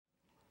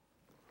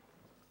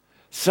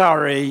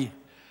Sorry.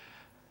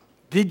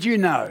 Did you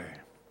know,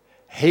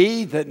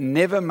 he that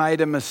never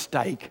made a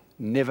mistake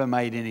never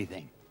made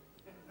anything?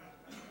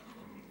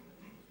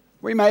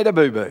 We made a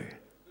boo-boo,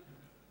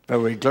 but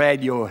we're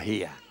glad you're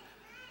here.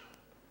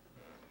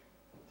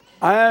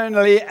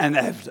 Only an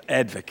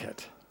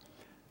advocate.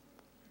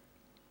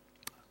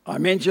 I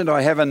mentioned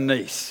I have a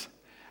niece,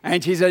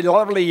 and she's a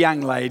lovely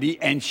young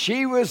lady, and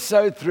she was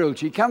so thrilled.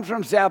 She comes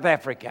from South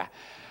Africa,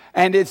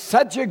 and it's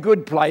such a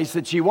good place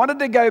that she wanted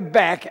to go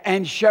back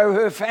and show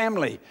her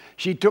family.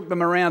 She took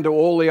them around to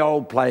all the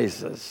old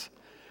places.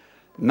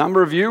 A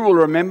number of you will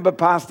remember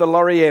Pastor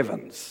Laurie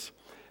Evans.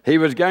 He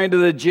was going to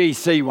the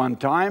GC one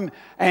time,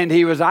 and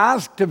he was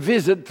asked to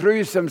visit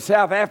through some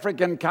South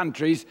African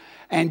countries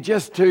and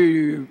just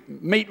to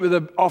meet with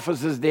the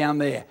officers down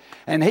there.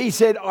 And he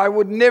said, I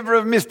would never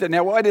have missed it.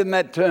 Now, why didn't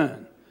that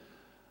turn?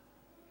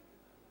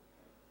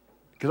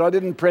 Because I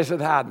didn't press it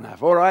hard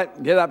enough. All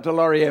right, get up to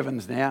Laurie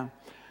Evans now.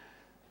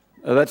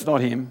 That's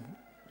not him.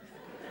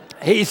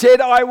 He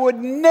said, I would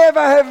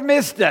never have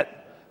missed it.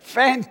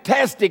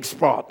 Fantastic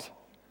spot.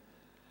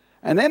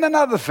 And then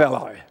another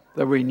fellow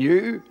that we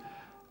knew,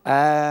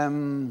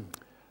 Pastor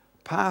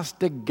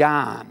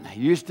Garn.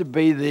 He used to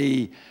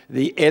be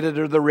the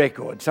editor of the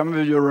Record. Some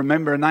of you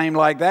remember a name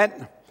like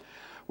that?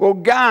 Well,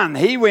 Garn,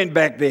 he went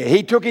back there.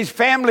 He took his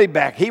family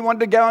back. He wanted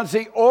to go and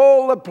see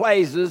all the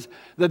places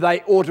that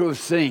they ought to have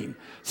seen.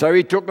 So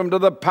he took them to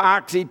the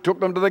parks, he took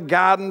them to the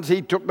gardens,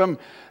 he took them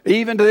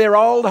even to their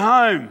old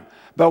home.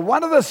 But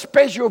one of the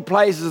special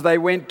places they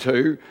went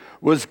to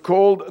was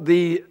called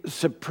the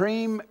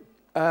Supreme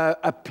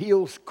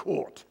Appeals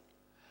Court.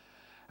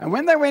 And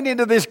when they went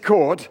into this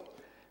court,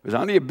 it was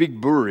only a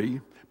big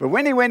brewery, but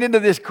when he went into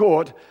this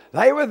court,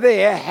 they were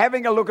there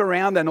having a look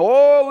around and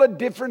all the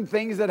different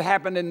things that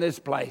happened in this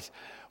place.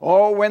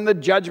 Oh, when the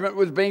judgment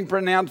was being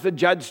pronounced, the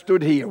judge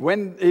stood here.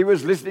 When he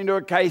was listening to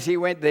a case, he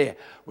went there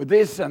with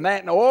this and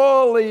that and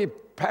all the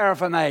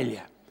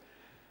paraphernalia.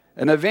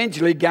 And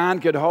eventually, Garn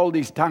could hold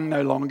his tongue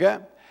no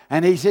longer.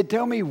 And he said,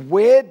 tell me,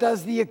 where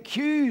does the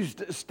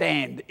accused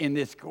stand in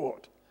this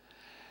court?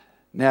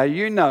 Now,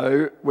 you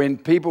know, when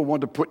people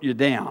want to put you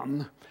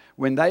down,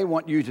 when they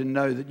want you to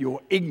know that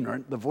you're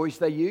ignorant, the voice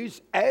they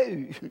use,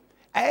 oh,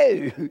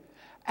 oh,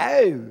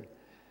 oh,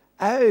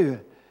 oh.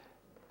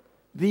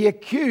 The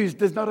accused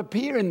does not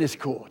appear in this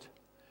court.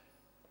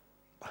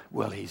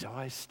 Well, his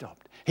eyes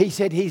stopped. He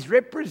said he's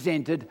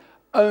represented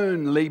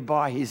only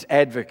by his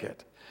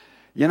advocate.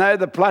 You know,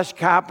 the plush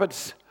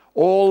carpets,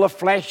 all the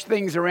flash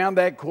things around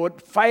that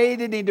court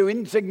faded into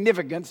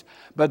insignificance,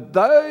 but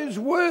those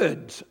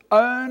words,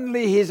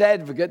 only his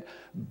advocate,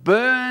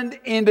 burned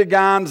into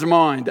Garn's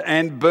mind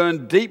and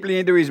burned deeply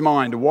into his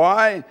mind.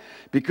 Why?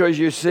 Because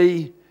you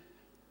see,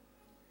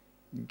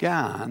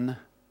 Garn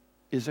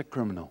is a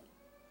criminal.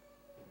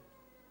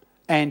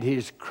 And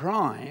his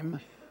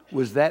crime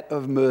was that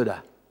of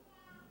murder.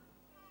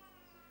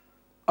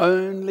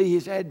 Only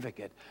his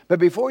advocate. But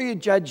before you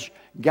judge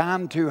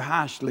Garn too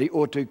harshly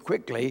or too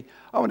quickly,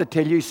 I want to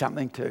tell you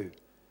something too.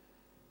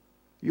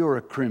 You're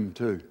a crim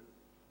too.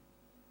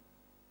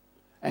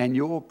 And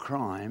your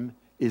crime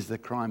is the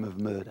crime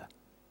of murder.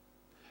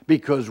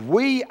 Because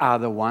we are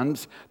the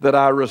ones that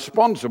are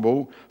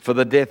responsible for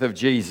the death of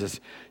Jesus.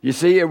 You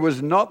see, it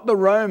was not the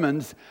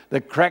Romans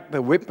that cracked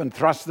the whip and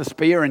thrust the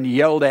spear and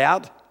yelled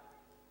out.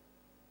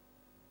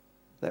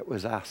 That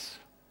was us.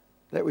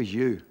 That was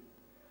you.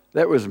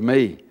 That was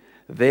me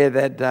there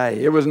that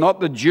day. It was not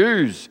the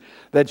Jews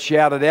that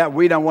shouted out,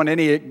 we don't want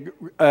any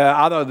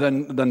other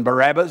than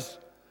Barabbas.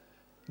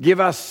 Give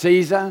us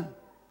Caesar.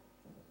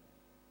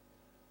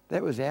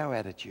 That was our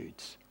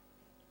attitudes.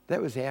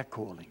 That was our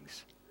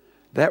callings.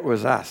 That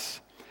was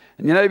us.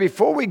 And you know,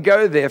 before we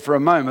go there for a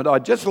moment,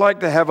 I'd just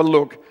like to have a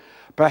look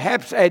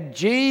perhaps at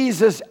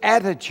Jesus'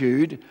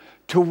 attitude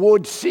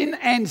towards sin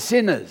and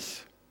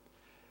sinners.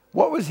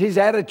 What was his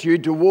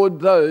attitude toward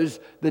those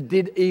that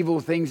did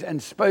evil things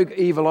and spoke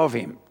evil of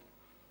him?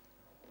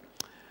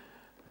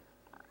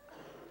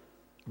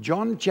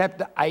 John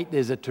chapter 8,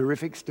 there's a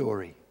terrific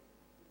story.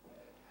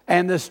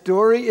 And the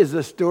story is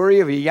the story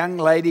of a young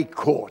lady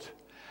caught.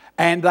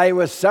 And they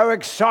were so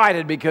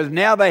excited because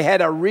now they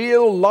had a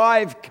real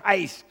live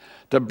case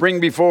to bring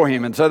before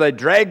him. And so they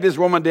dragged this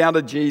woman down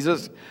to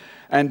Jesus.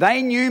 And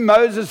they knew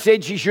Moses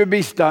said she should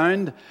be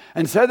stoned.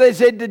 And so they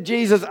said to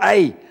Jesus,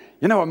 hey,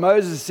 you know what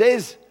Moses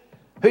says?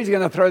 Who's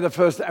going to throw the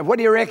first? What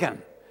do you reckon?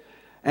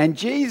 And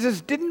Jesus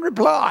didn't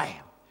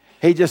reply.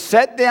 He just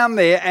sat down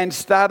there and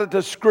started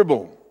to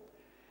scribble.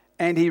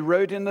 And he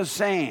wrote in the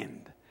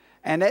sand.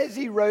 And as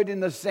he wrote in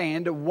the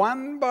sand,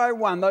 one by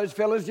one, those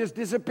fellows just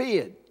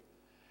disappeared.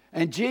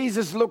 And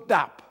Jesus looked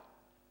up.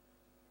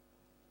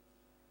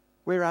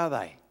 Where are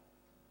they?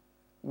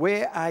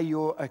 Where are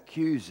your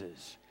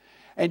accusers?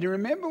 And you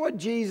remember what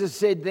Jesus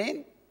said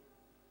then?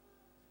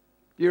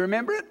 Do you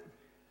remember it?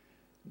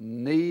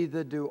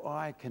 Neither do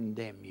I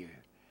condemn you.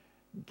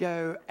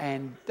 Go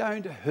and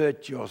don't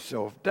hurt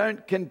yourself.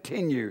 Don't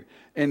continue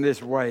in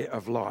this way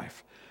of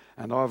life.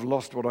 And I've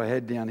lost what I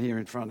had down here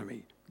in front of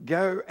me.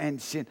 Go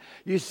and sin.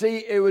 You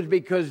see, it was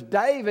because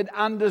David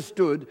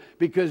understood,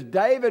 because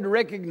David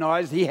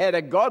recognized he had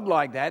a God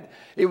like that.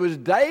 It was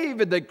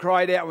David that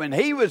cried out when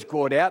he was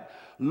caught out,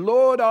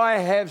 Lord, I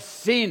have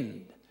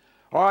sinned.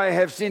 I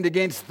have sinned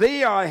against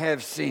thee, I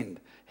have sinned.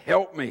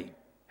 Help me,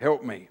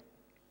 help me.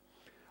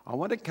 I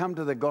want to come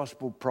to the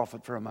gospel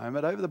prophet for a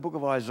moment over the book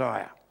of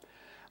Isaiah.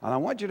 And I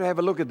want you to have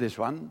a look at this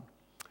one.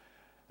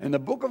 In the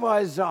book of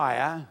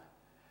Isaiah,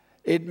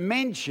 it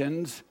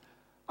mentions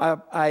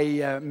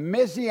a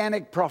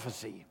messianic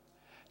prophecy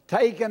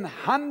taken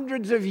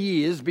hundreds of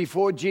years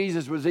before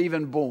Jesus was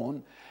even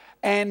born.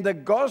 And the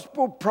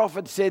gospel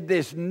prophet said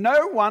this,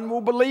 no one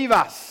will believe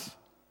us.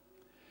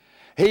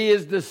 He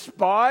is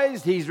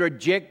despised, he's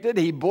rejected,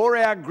 he bore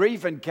our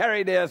grief and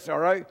carried our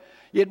sorrow,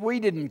 yet we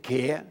didn't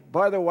care.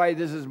 By the way,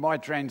 this is my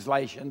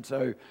translation,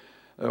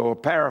 or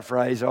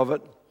paraphrase of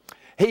it.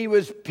 He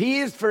was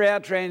pierced for our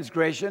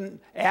transgression,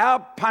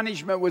 our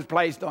punishment was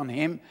placed on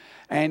him,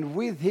 and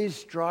with his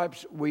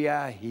stripes we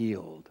are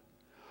healed.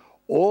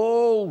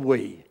 All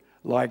we,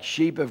 like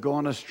sheep, have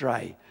gone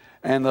astray,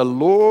 and the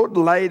Lord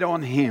laid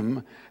on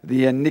him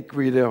the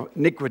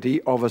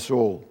iniquity of us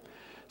all.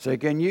 So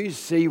can you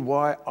see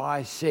why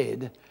I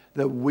said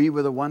that we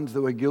were the ones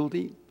that were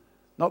guilty?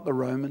 Not the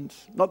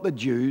Romans, not the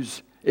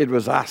Jews. It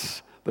was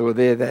us that were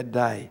there that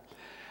day.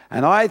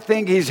 And I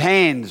think his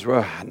hands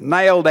were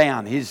nailed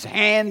down. His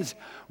hands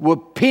were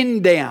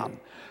pinned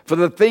down for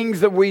the things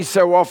that we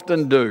so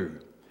often do,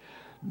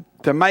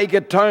 to make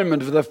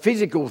atonement for the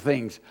physical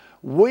things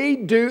we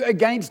do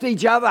against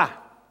each other,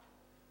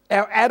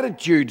 our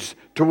attitudes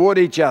toward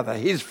each other.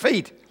 His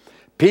feet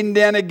pinned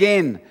down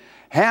again.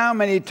 How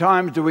many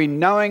times do we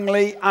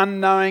knowingly,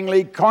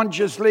 unknowingly,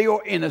 consciously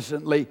or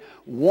innocently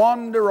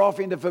wander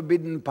off into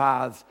forbidden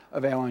paths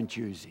of our own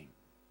choosing?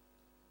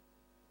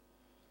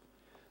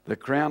 The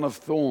crown of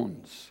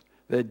thorns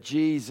that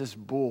Jesus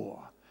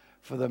bore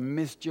for the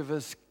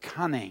mischievous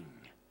cunning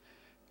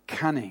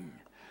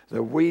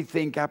that we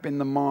think up in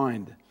the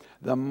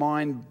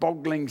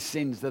mind-boggling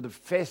sins that have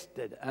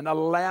festered and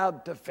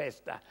allowed to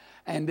fester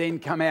and then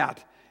come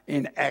out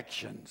in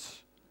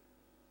actions.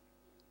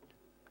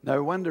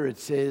 No wonder it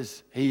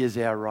says he is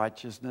our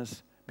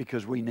righteousness,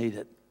 because we need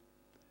it.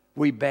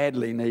 We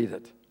badly need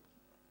it.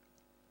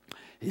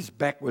 His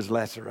back was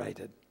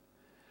lacerated.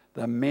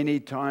 The many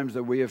times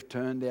that we have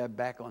turned our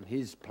back on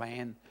his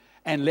plan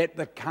and let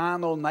the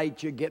carnal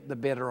nature get the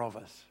better of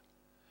us.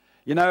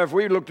 You know, if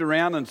we looked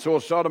around and saw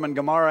Sodom and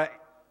Gomorrah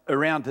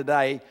around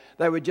today,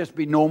 they would just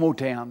be normal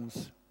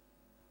towns,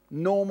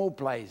 normal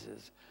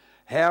places.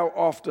 How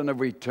often have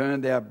we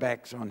turned our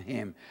backs on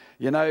him?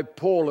 You know,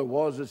 Paul it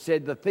was that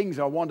said, the things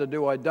I want to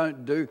do, I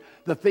don't do.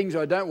 The things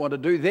I don't want to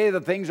do, they're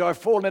the things I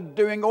fall into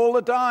doing all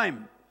the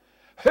time.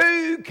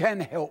 Who can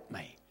help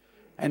me?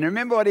 And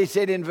remember what he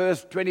said in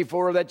verse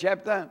 24 of that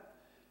chapter?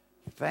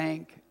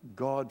 Thank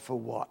God for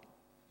what?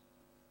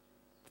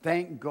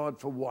 Thank God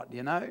for what,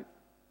 you know?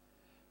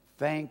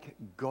 Thank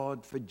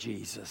God for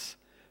Jesus.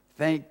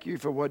 Thank you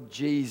for what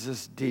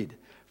Jesus did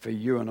for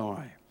you and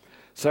I.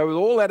 So with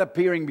all that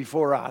appearing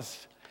before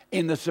us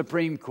in the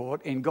Supreme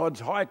Court, in God's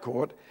High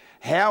Court,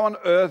 how on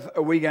earth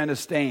are we going to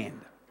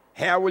stand?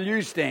 How will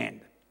you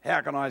stand?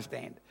 How can I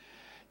stand?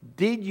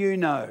 Did you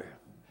know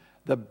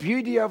the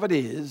beauty of it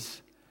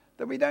is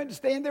that we don't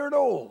stand there at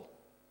all?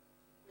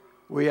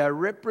 We are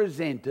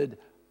represented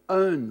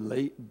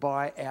only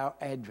by our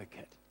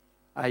advocate.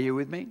 Are you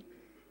with me?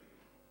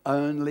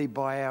 Only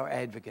by our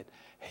advocate.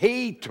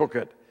 He took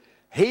it.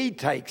 He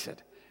takes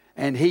it.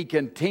 And he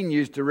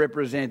continues to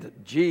represent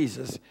it.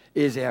 Jesus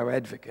is our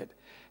advocate.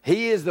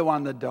 He is the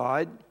one that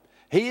died.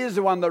 He is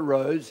the one that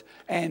rose.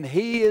 And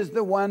he is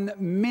the one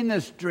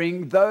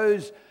ministering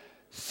those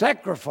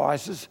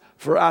sacrifices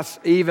for us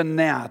even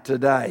now,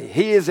 today.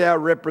 He is our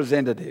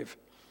representative.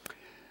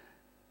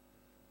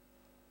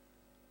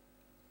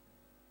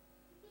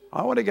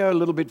 I want to go a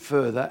little bit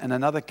further and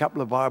another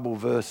couple of Bible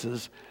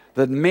verses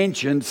that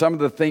mention some of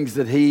the things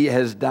that he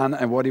has done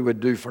and what he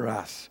would do for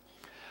us.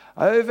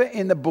 Over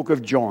in the book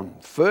of John,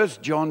 1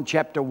 John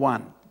chapter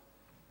 1.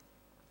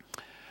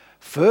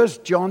 1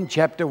 John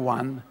chapter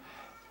 1,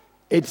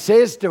 it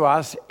says to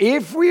us,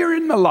 if we are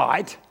in the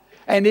light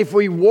and if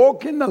we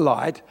walk in the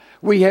light,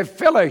 we have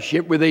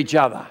fellowship with each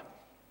other.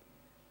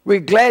 We're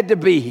glad to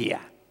be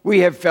here. We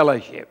have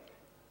fellowship.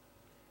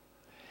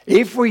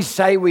 If we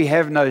say we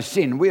have no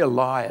sin, we are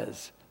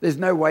liars. There's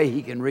no way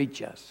he can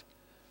reach us.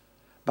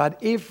 But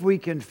if we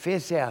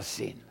confess our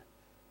sin,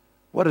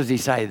 what does he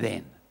say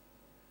then?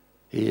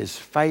 He is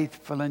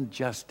faithful and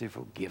just to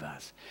forgive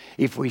us.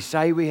 If we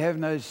say we have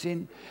no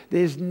sin,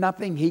 there's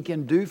nothing he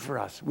can do for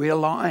us. We're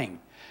lying.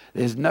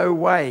 There's no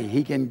way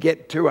he can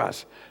get to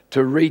us,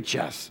 to reach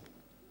us.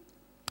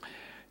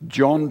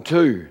 John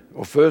 2,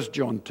 or 1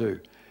 John 2.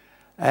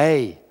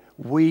 Hey,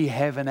 we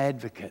have an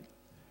advocate.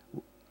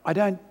 I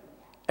don't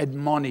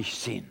admonish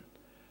sin.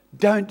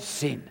 Don't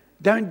sin.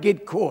 Don't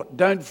get caught.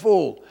 Don't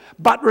fall.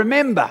 But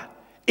remember,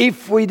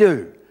 if we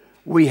do,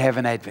 we have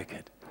an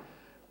advocate.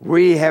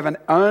 We have an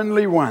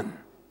only one.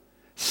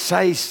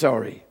 Say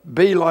sorry.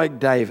 Be like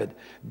David.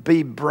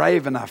 Be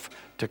brave enough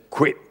to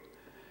quit.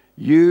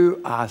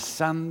 You are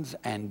sons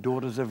and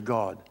daughters of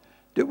God.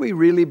 Do we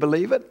really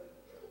believe it?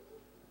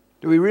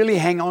 Do we really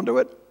hang on to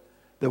it?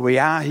 That we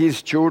are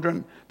His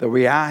children, that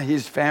we are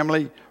His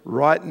family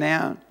right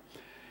now?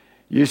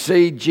 You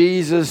see,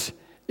 Jesus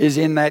is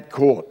in that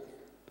court,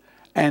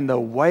 and the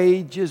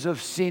wages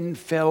of sin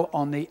fell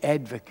on the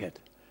advocate.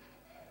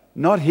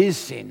 Not his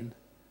sin,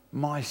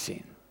 my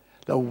sin.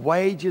 The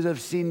wages of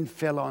sin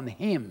fell on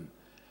Him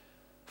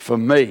for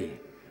me,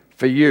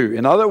 for you.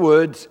 In other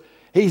words,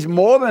 He's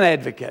more than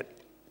advocate.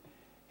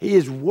 He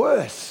is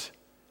worse.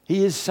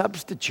 He is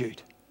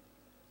substitute.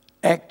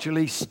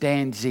 Actually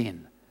stands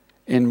in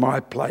my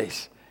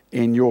place,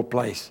 in your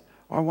place.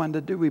 I wonder,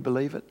 do we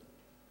believe it?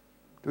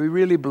 Do we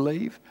really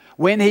believe?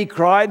 When He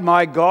cried,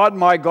 my God,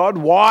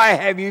 why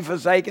have you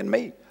forsaken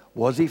me?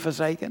 Was He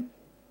forsaken?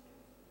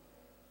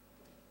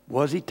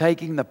 Was He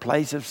taking the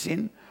place of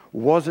sin?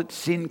 Was it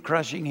sin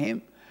crushing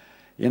Him?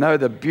 You know,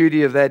 the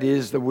beauty of that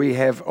is that we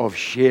have of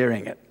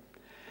sharing it,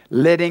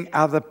 letting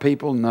other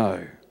people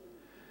know.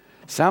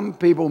 Some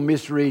people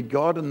misread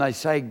God and they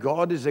say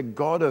God is a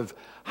God of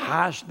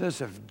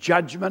harshness, of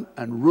judgment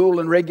and rule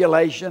and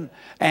regulation,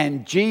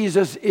 and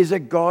Jesus is a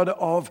God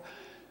of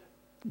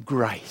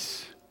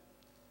grace.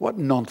 What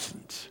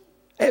nonsense.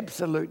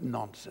 Absolute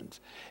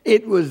nonsense.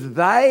 It was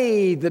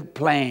they that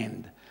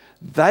planned.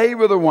 They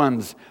were the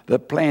ones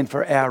that planned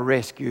for our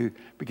rescue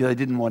because they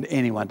didn't want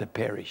anyone to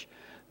perish.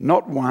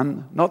 Not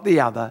one, not the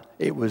other.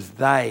 It was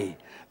they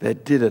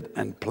that did it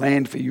and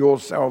planned for your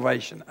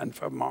salvation and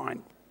for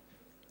mine.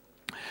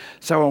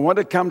 So I want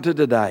to come to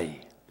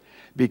today.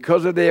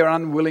 Because of their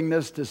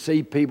unwillingness to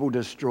see people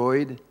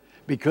destroyed,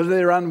 because of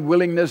their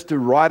unwillingness to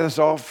write us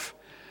off,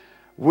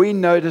 we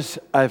notice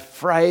a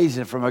phrase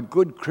from a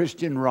good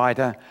Christian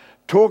writer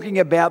talking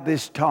about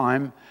this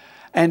time,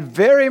 and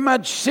very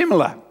much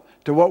similar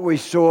to what we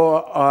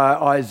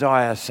saw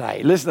Isaiah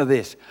say. Listen to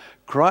this.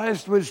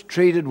 Christ was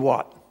treated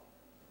what?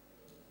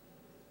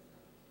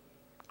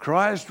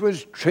 Christ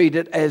was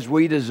treated as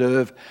we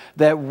deserve,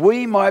 that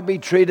we might be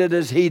treated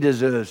as He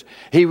deserves.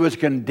 He was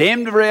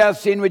condemned for our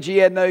sin, which He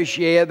had no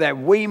share, that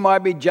we might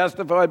be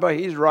justified by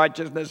His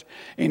righteousness,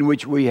 in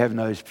which we have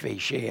no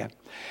share.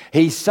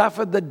 He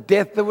suffered the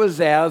death that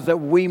was ours, that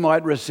we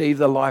might receive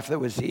the life that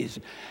was His.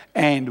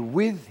 And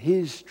with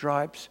His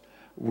stripes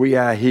we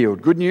are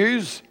healed. Good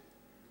news?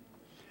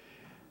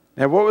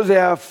 Now, what was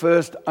our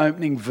first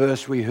opening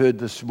verse we heard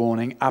this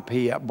morning up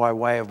here by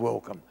way of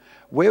welcome?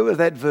 Where was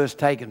that verse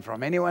taken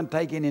from? Anyone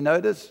take any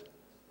notice?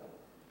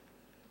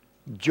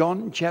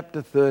 John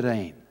chapter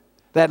 13.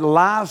 That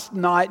last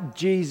night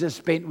Jesus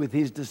spent with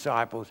His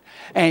disciples,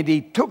 and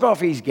He took off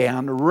His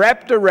gown,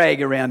 wrapped a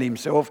rag around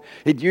Himself.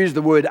 It used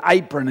the word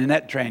apron in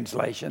that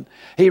translation.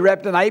 He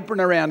wrapped an apron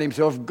around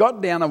Himself,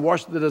 got down and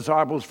washed the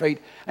disciples' feet,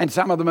 and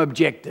some of them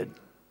objected.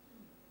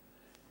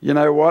 You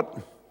know what?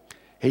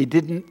 He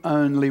didn't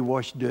only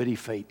wash dirty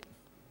feet.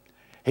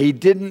 He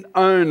didn't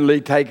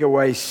only take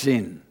away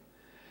sin.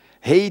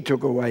 He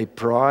took away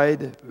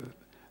pride,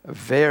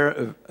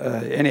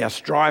 any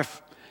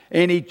strife,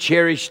 any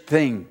cherished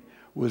thing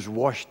was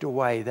washed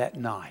away that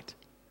night.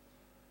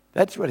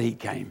 That's what He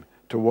came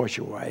to wash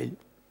away.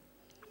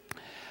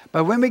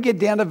 But when we get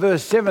down to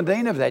verse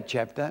 17 of that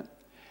chapter,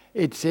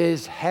 it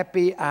says,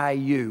 happy are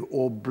you,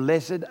 or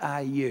blessed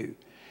are you,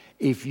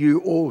 if you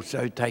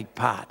also take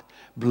part.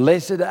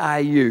 Blessed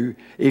are you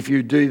if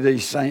you do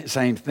these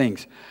same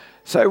things.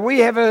 So we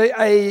have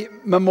a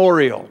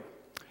memorial.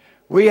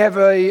 We have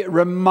a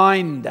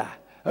reminder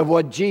of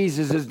what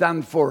Jesus has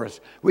done for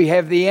us. We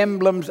have the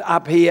emblems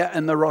up here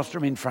in the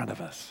rostrum in front of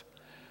us.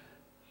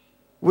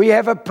 We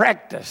have a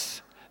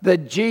practice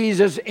that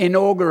Jesus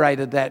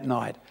inaugurated that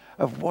night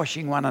of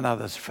washing one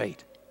another's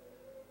feet.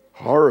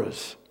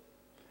 Horrors.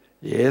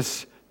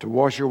 Yes, to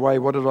wash away,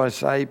 what did I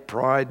say?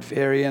 Pride,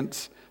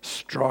 variance,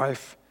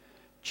 strife,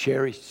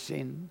 cherished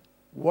sin.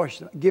 Wash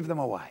them, give them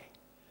away.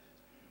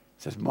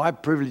 So it's my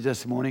privilege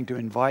this morning to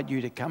invite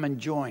you to come and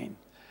join.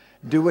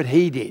 Do what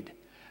He did.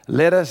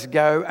 Let us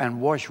go and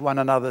wash one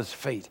another's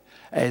feet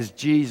as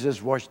Jesus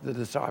washed the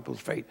disciples'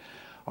 feet.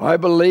 I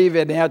believe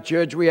in our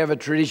church we have a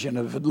tradition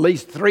of at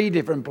least 3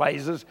 different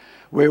places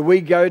where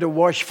we go to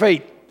wash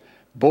feet.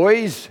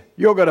 Boys,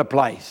 you've got a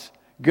place.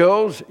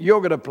 Girls,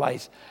 you've got a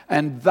place.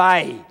 And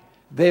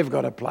they've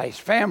got a place.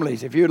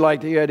 Families, if you'd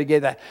like to go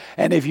together.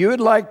 And if you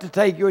would like to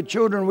take your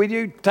children with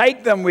you,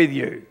 take them with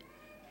you.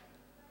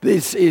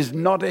 This is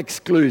not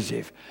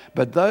exclusive.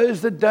 But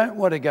those that don't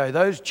want to go,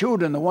 those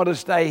children that want to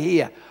stay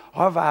here,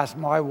 I've asked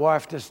my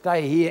wife to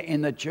stay here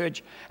in the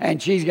church,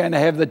 and she's going to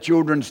have the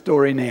children's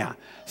story now.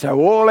 So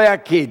all our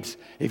kids,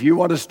 if you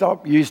want to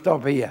stop, you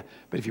stop here.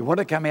 But if you want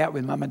to come out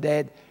with Mum and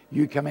Dad,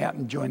 you come out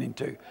and join in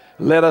too.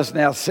 Let us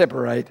now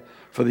separate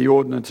for the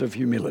ordinance of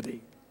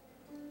humility.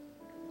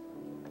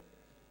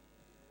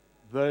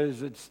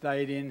 Those that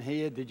stayed in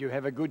here, did you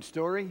have a good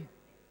story?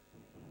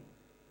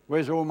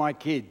 Where's all my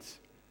kids?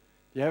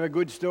 You have a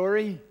good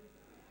story?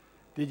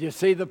 Did you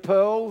see the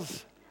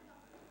pearls?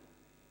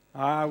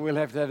 We'll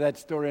have to have that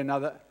story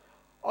another.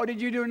 Oh, did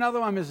you do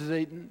another one, Mrs.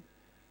 Eaton?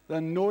 The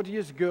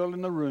naughtiest girl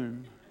in the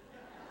room.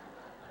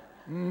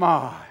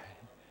 My.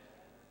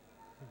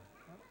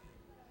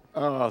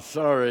 Oh,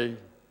 sorry.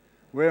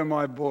 Where are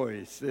my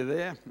boys? They're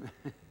there?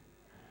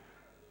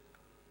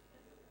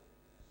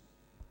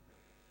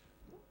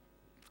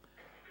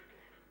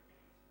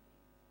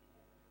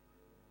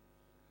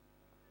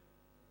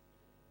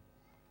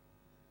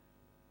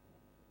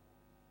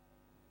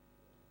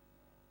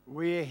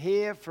 We're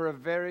here for a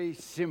very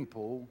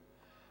simple,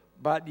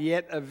 but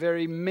yet a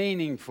very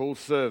meaningful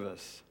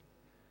service.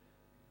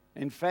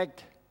 In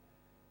fact,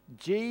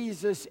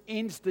 Jesus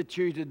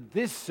instituted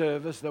this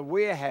service that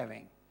we're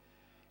having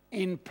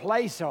in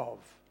place of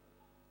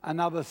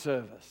another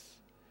service.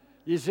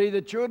 You see,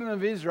 the children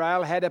of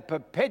Israel had a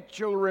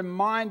perpetual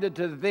reminder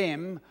to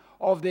them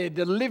of their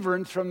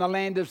deliverance from the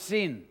land of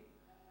sin,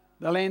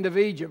 the land of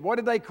Egypt. What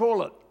did they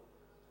call it?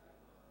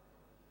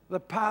 The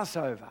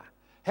Passover.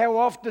 How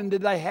often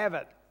did they have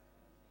it?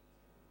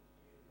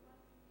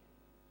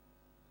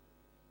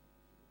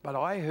 But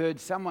I heard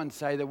someone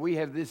say that we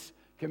have this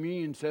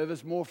communion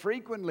service more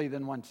frequently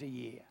than once a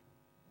year.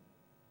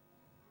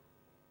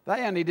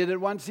 They only did it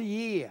once a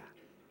year.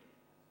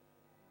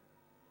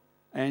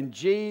 And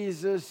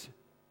Jesus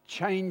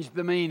changed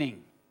the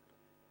meaning,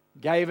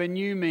 gave a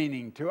new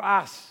meaning to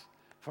us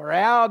for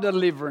our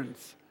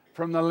deliverance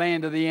from the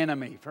land of the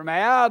enemy, from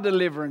our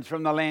deliverance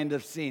from the land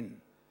of sin,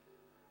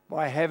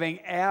 by having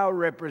our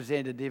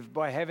representative,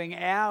 by having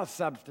our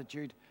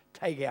substitute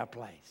take our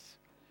place.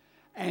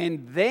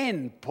 And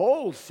then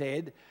Paul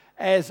said,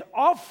 as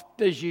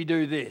oft as you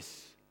do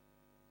this,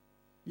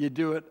 you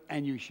do it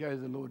and you show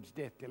the Lord's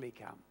death till he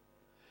come.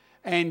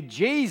 And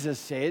Jesus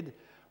said,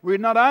 we're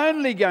not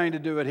only going to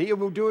do it here,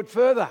 we'll do it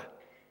further.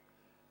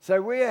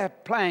 So we're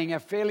playing a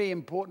fairly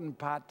important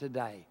part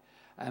today.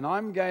 And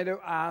I'm going to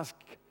ask,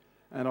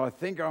 and I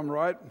think I'm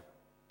right,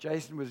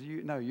 Jason, was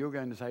you? No, you're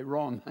going to say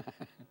Ron.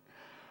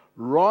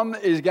 Ron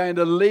is going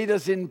to lead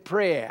us in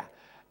prayer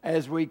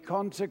as we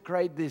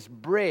consecrate this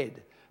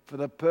bread for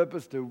the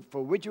purpose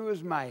for which it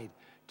was made,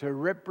 to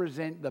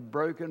represent the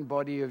broken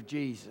body of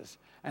Jesus.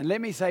 And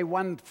let me say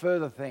one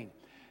further thing.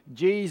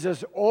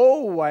 Jesus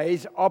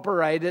always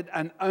operated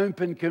an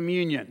open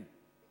communion.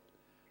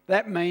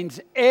 That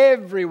means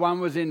everyone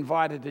was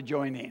invited to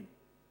join in.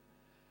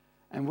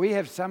 And we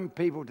have some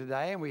people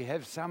today, and we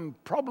have some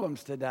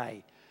problems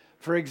today.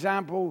 For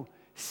example,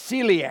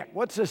 celiac.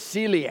 What's a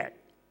celiac?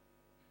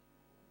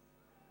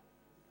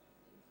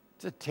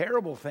 It's a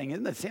terrible thing,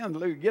 isn't it? Sounds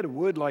like you get a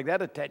word like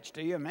that attached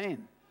to you,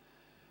 man.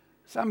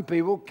 Some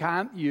people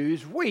can't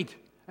use wheat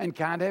and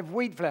can't have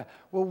wheat flour.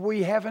 Well,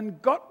 we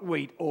haven't got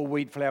wheat or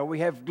wheat flour. We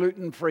have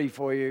gluten-free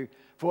for you,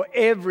 for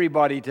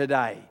everybody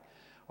today.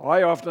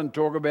 I often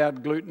talk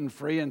about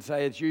gluten-free and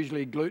say it's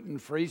usually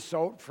gluten-free,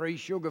 salt-free,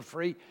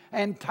 sugar-free,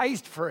 and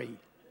taste-free.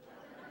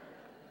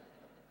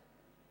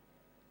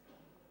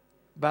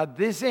 But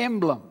this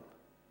emblem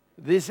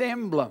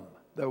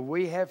that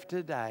we have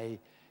today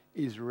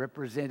is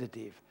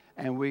representative,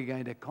 and we're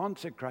going to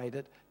consecrate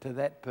it to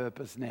that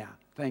purpose now.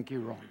 Thank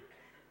you, Ron.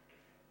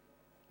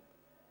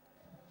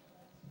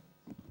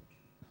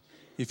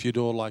 If you'd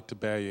all like to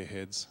bow your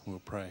heads, we'll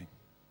pray.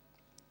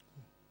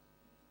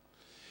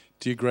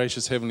 Dear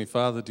gracious Heavenly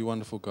Father, dear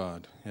wonderful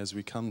God, as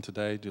we come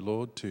today, dear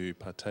Lord, to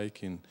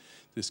partake in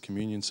this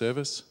communion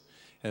service,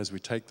 as we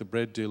take the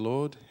bread, dear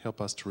Lord, help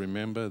us to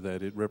remember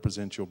that it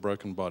represents your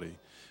broken body,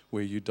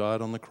 where you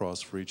died on the cross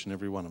for each and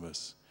every one of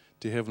us.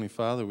 Dear Heavenly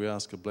Father, we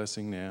ask a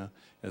blessing now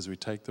as we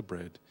take the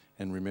bread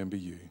and remember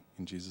you.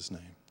 In Jesus'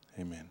 name,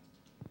 amen.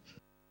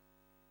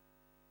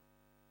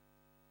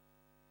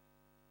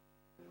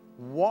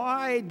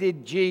 Why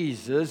did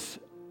Jesus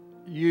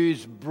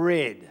use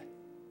bread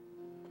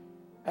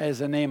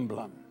as an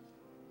emblem?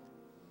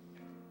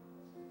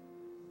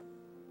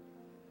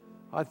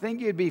 I think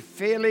you'd be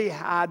fairly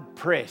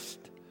hard-pressed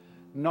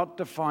not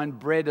to find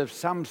bread of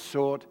some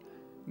sort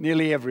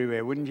nearly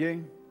everywhere, wouldn't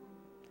you?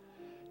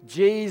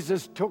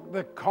 Jesus took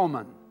the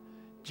common.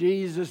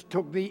 Jesus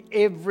took the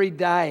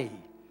everyday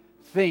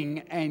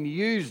thing and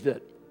used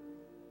it,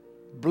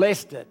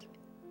 blessed it,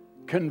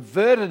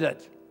 converted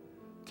it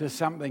to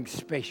something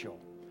special.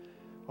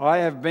 I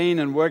have been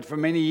and worked for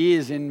many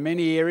years in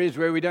many areas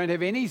where we don't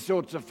have any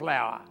sorts of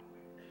flour.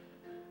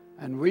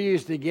 And we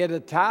used to get a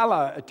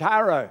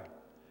taro.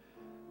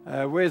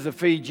 Where's the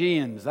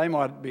Fijians? They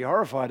might be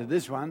horrified at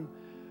this one.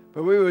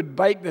 But we would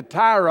bake the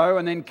taro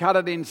and then cut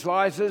it in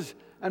slices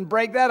and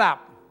break that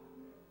up,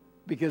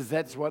 because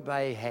that's what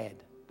they had.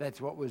 That's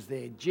what was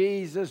there.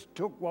 Jesus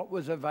took what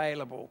was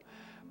available.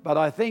 But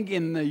I think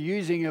in the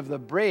using of the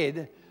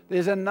bread,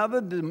 there's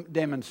another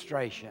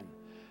demonstration.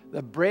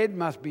 The bread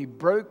must be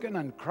broken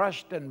and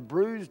crushed and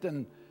bruised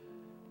and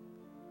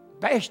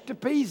bashed to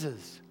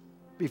pieces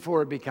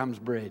before it becomes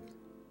bread.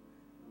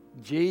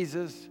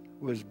 Jesus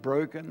was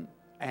broken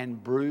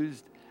and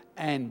bruised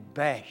and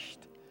bashed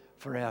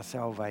for our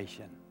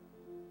salvation.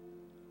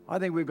 I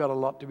think we've got a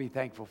lot to be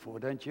thankful for,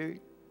 don't you?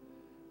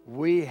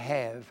 We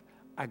have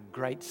a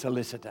great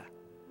solicitor.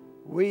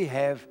 We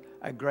have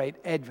a great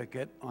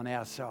advocate on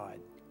our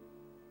side.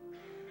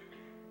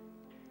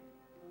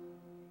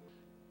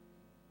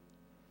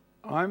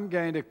 I'm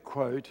going to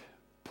quote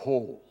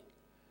Paul.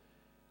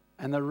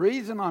 And the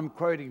reason I'm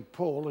quoting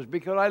Paul is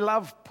because I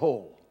love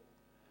Paul.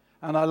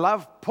 And I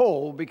love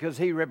Paul because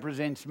he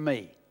represents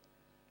me.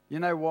 You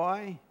know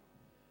why?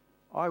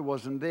 I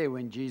wasn't there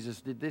when Jesus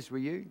did this, were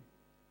you?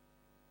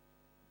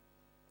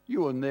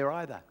 You weren't there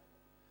either.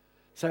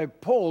 So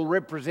Paul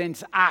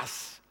represents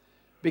us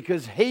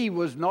because he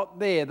was not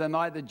there the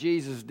night that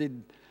Jesus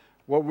did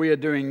what we are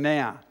doing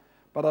now.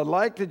 But I'd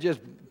like to just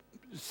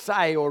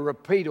say or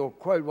repeat or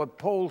quote what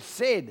Paul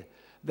said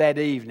that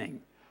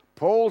evening.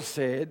 Paul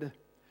said,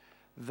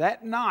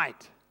 that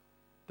night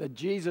that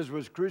Jesus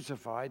was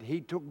crucified, he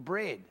took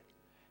bread.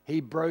 He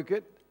broke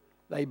it.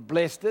 They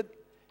blessed it.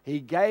 He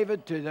gave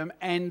it to them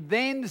and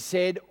then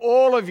said,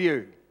 all of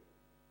you,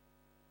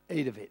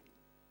 eat of it.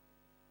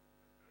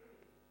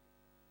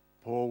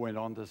 Paul went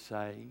on to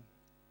say,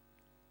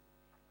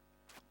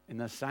 in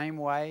the same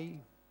way,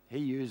 he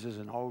uses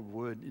an old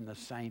word, in the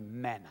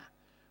same manner.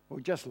 Well,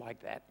 just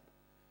like that.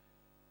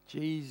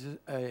 Jesus,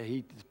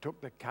 he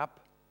took the cup,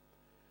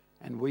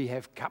 and we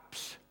have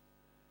cups.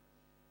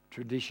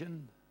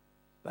 Tradition.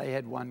 They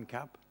had one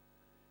cup.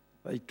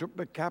 They took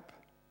the cup,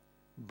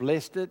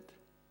 blessed it,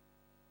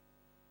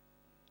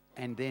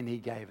 and then he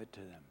gave it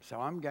to them.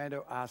 So I'm going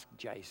to ask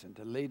Jason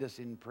to lead us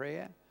in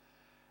prayer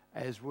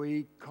as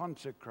we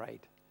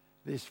consecrate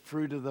this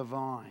fruit of the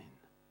vine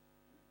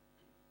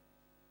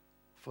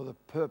for the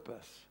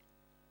purpose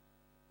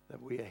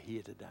that we are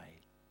here today.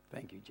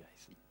 Thank you,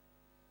 Jason.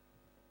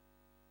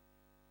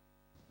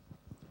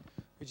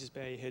 We just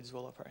bow your heads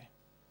while I pray.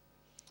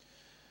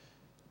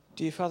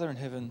 Dear Father in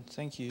heaven,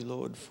 thank you,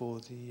 Lord, for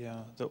the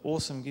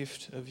awesome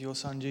gift of your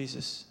Son,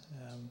 Jesus.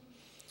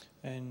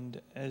 And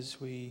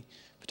as we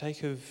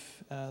partake of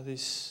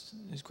this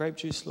grape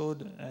juice,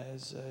 Lord,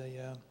 as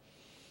a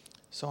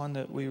sign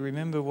that we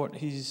remember what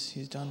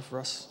he's done for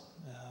us,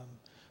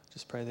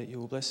 just pray that you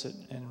will bless it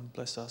and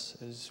bless us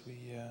as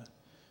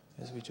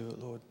we do it,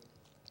 Lord.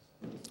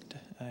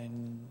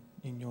 And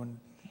in your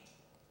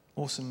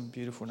awesome,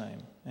 beautiful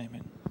name,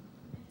 amen.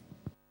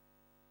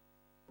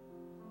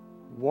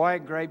 Why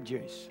grape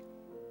juice?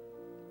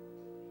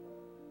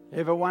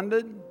 Ever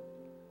wondered?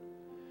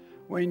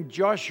 When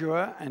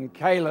Joshua and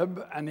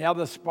Caleb and the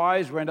other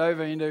spies went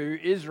over into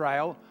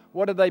Israel,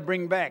 what did they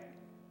bring back?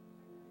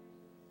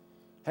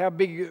 How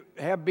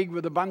big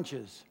were the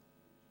bunches?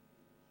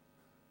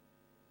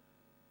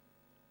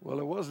 Well,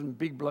 it wasn't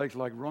big blokes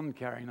like Ron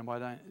carrying them,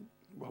 well,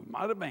 it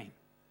might have been.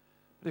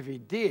 But if he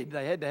did,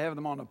 they had to have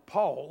them on a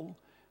pole,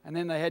 and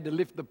then they had to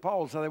lift the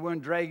pole so they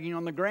weren't dragging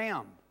on the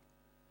ground.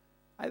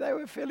 Hey, they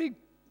were fairly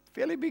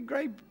big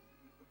grape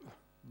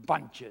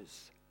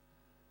bunches.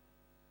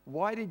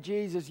 Why did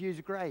Jesus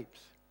use grapes?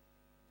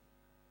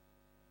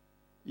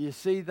 You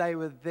see, they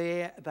were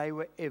there, they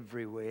were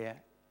everywhere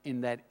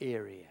in that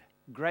area.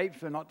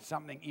 Grapes were not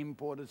something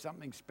imported,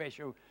 something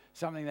special,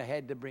 something they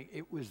had to bring.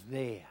 It was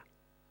there.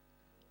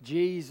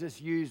 Jesus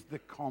used the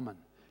common.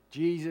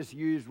 Jesus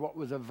used what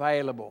was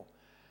available.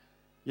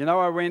 You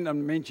know, I went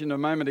and mentioned a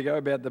moment ago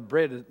about the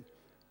bread.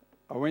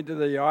 I went to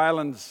the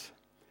islands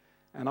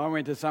and I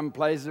went to some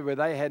places where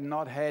they had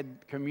not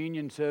had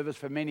communion service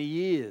for many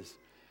years.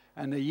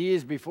 And the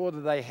years before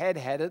that they had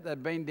it,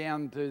 they'd been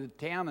down to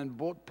town and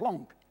bought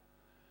plonk.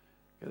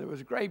 It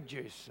was grape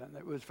juice and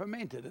it was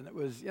fermented and it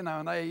was,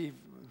 and they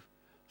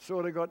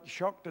sort of got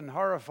shocked and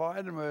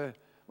horrified and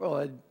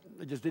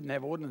they just didn't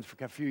have ordinance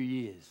for a few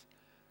years.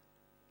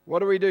 What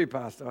do we do,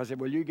 Pastor? I said,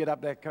 well, you get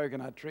up that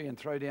coconut tree and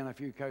throw down a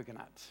few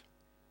coconuts.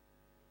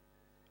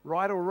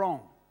 Right or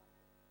wrong?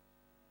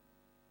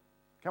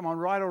 Come on,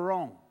 right or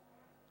wrong?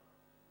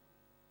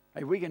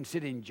 Hey, we can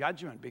sit in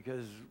judgment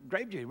because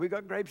grape juice, we've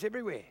got grapes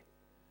everywhere.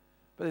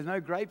 But there's no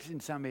grapes in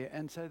some here.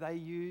 And so they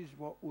used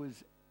what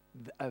was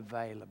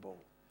available.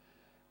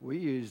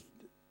 I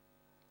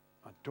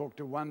talked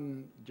to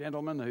one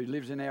gentleman who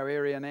lives in our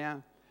area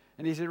now,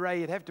 and he said,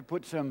 Ray, you'd have to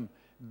put some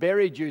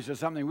berry juice or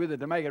something with it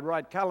to make it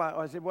right colour.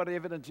 I said, what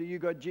evidence have you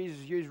got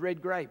Jesus used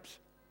red grapes?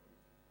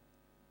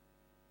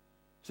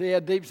 See how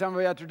deep some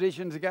of our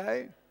traditions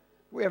go?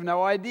 We have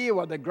no idea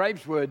what the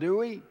grapes were, do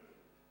we?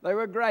 They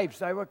were grapes.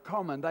 They were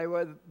common. They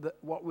were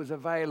what was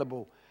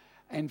available.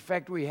 In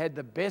fact, we had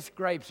the best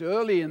grapes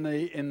early in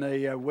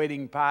the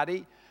wedding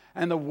party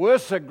and the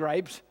worser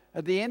grapes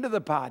at the end of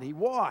the party.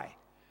 Why?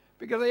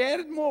 Because they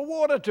added more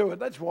water to it.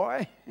 That's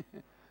why.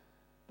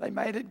 They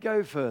made it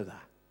go further.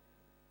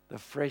 The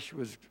fresh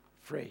was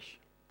fresh.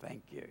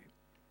 Thank you.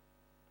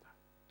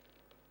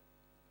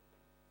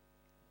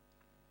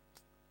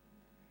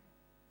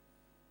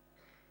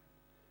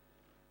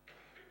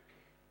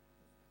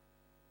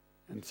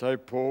 And so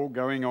Paul,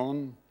 going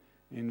on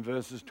in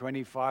verses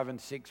 25 and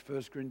 6,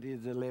 1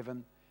 Corinthians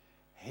 11,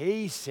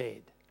 he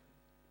said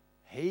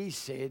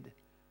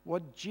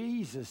what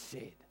Jesus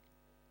said.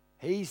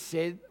 He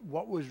said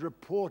what was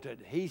reported.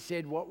 He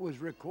said what was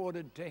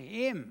recorded to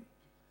him.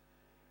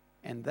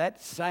 And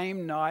that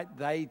same night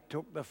they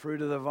took the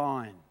fruit of the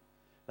vine.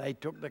 They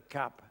took the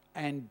cup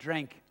and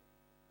drank,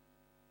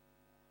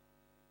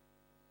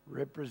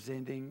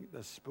 representing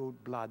the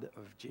spilled blood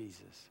of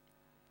Jesus.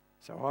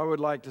 So I would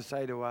like to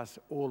say to us,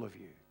 all of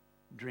you,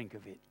 drink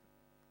of it.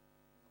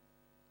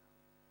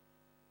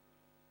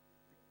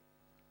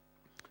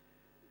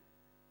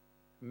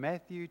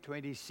 Matthew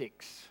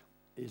 26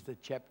 is the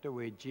chapter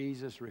where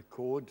Jesus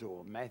records,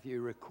 or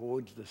Matthew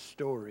records, the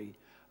story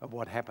of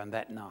what happened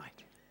that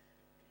night.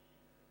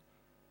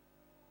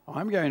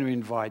 I'm going to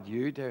invite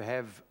you to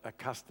have a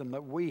custom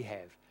that we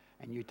have.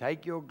 And you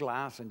take your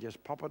glass and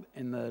just pop it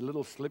in the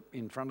little slip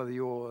in front of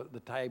the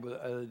table,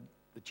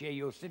 the chair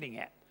you're sitting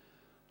at.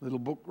 Little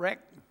book rack,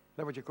 is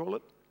that what you call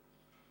it?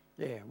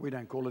 Yeah, we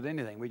don't call it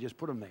anything. We just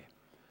put them there.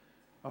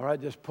 All right,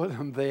 just put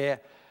them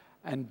there.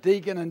 And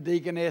deacon and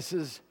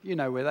deaconesses, you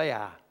know where they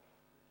are.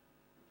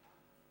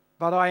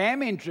 But I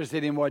am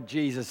interested in what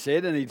Jesus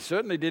said, and he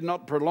certainly did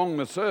not prolong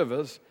the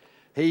service.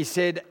 He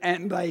said,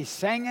 and they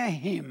sang a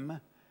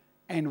hymn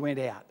and went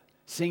out.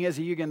 Singers,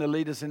 are you going to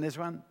lead us in this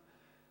one?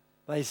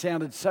 They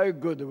sounded so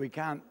good that we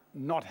can't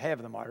not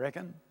have them, I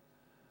reckon.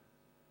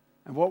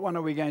 And what one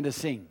are we going to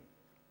sing?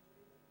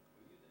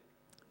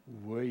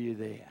 Were you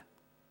there?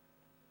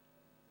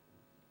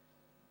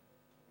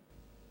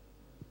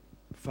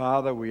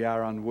 Father, we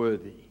are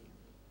unworthy,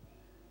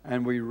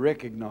 and we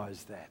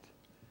recognize that.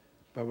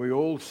 But we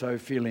also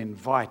feel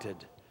invited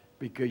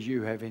because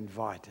you have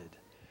invited.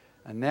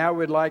 And now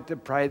we'd like to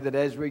pray that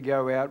as we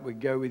go out, we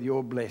go with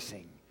your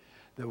blessing,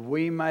 that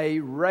we may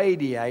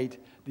radiate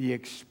the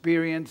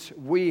experience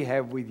we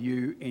have with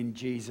you in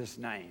Jesus'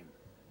 name.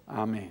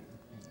 Amen.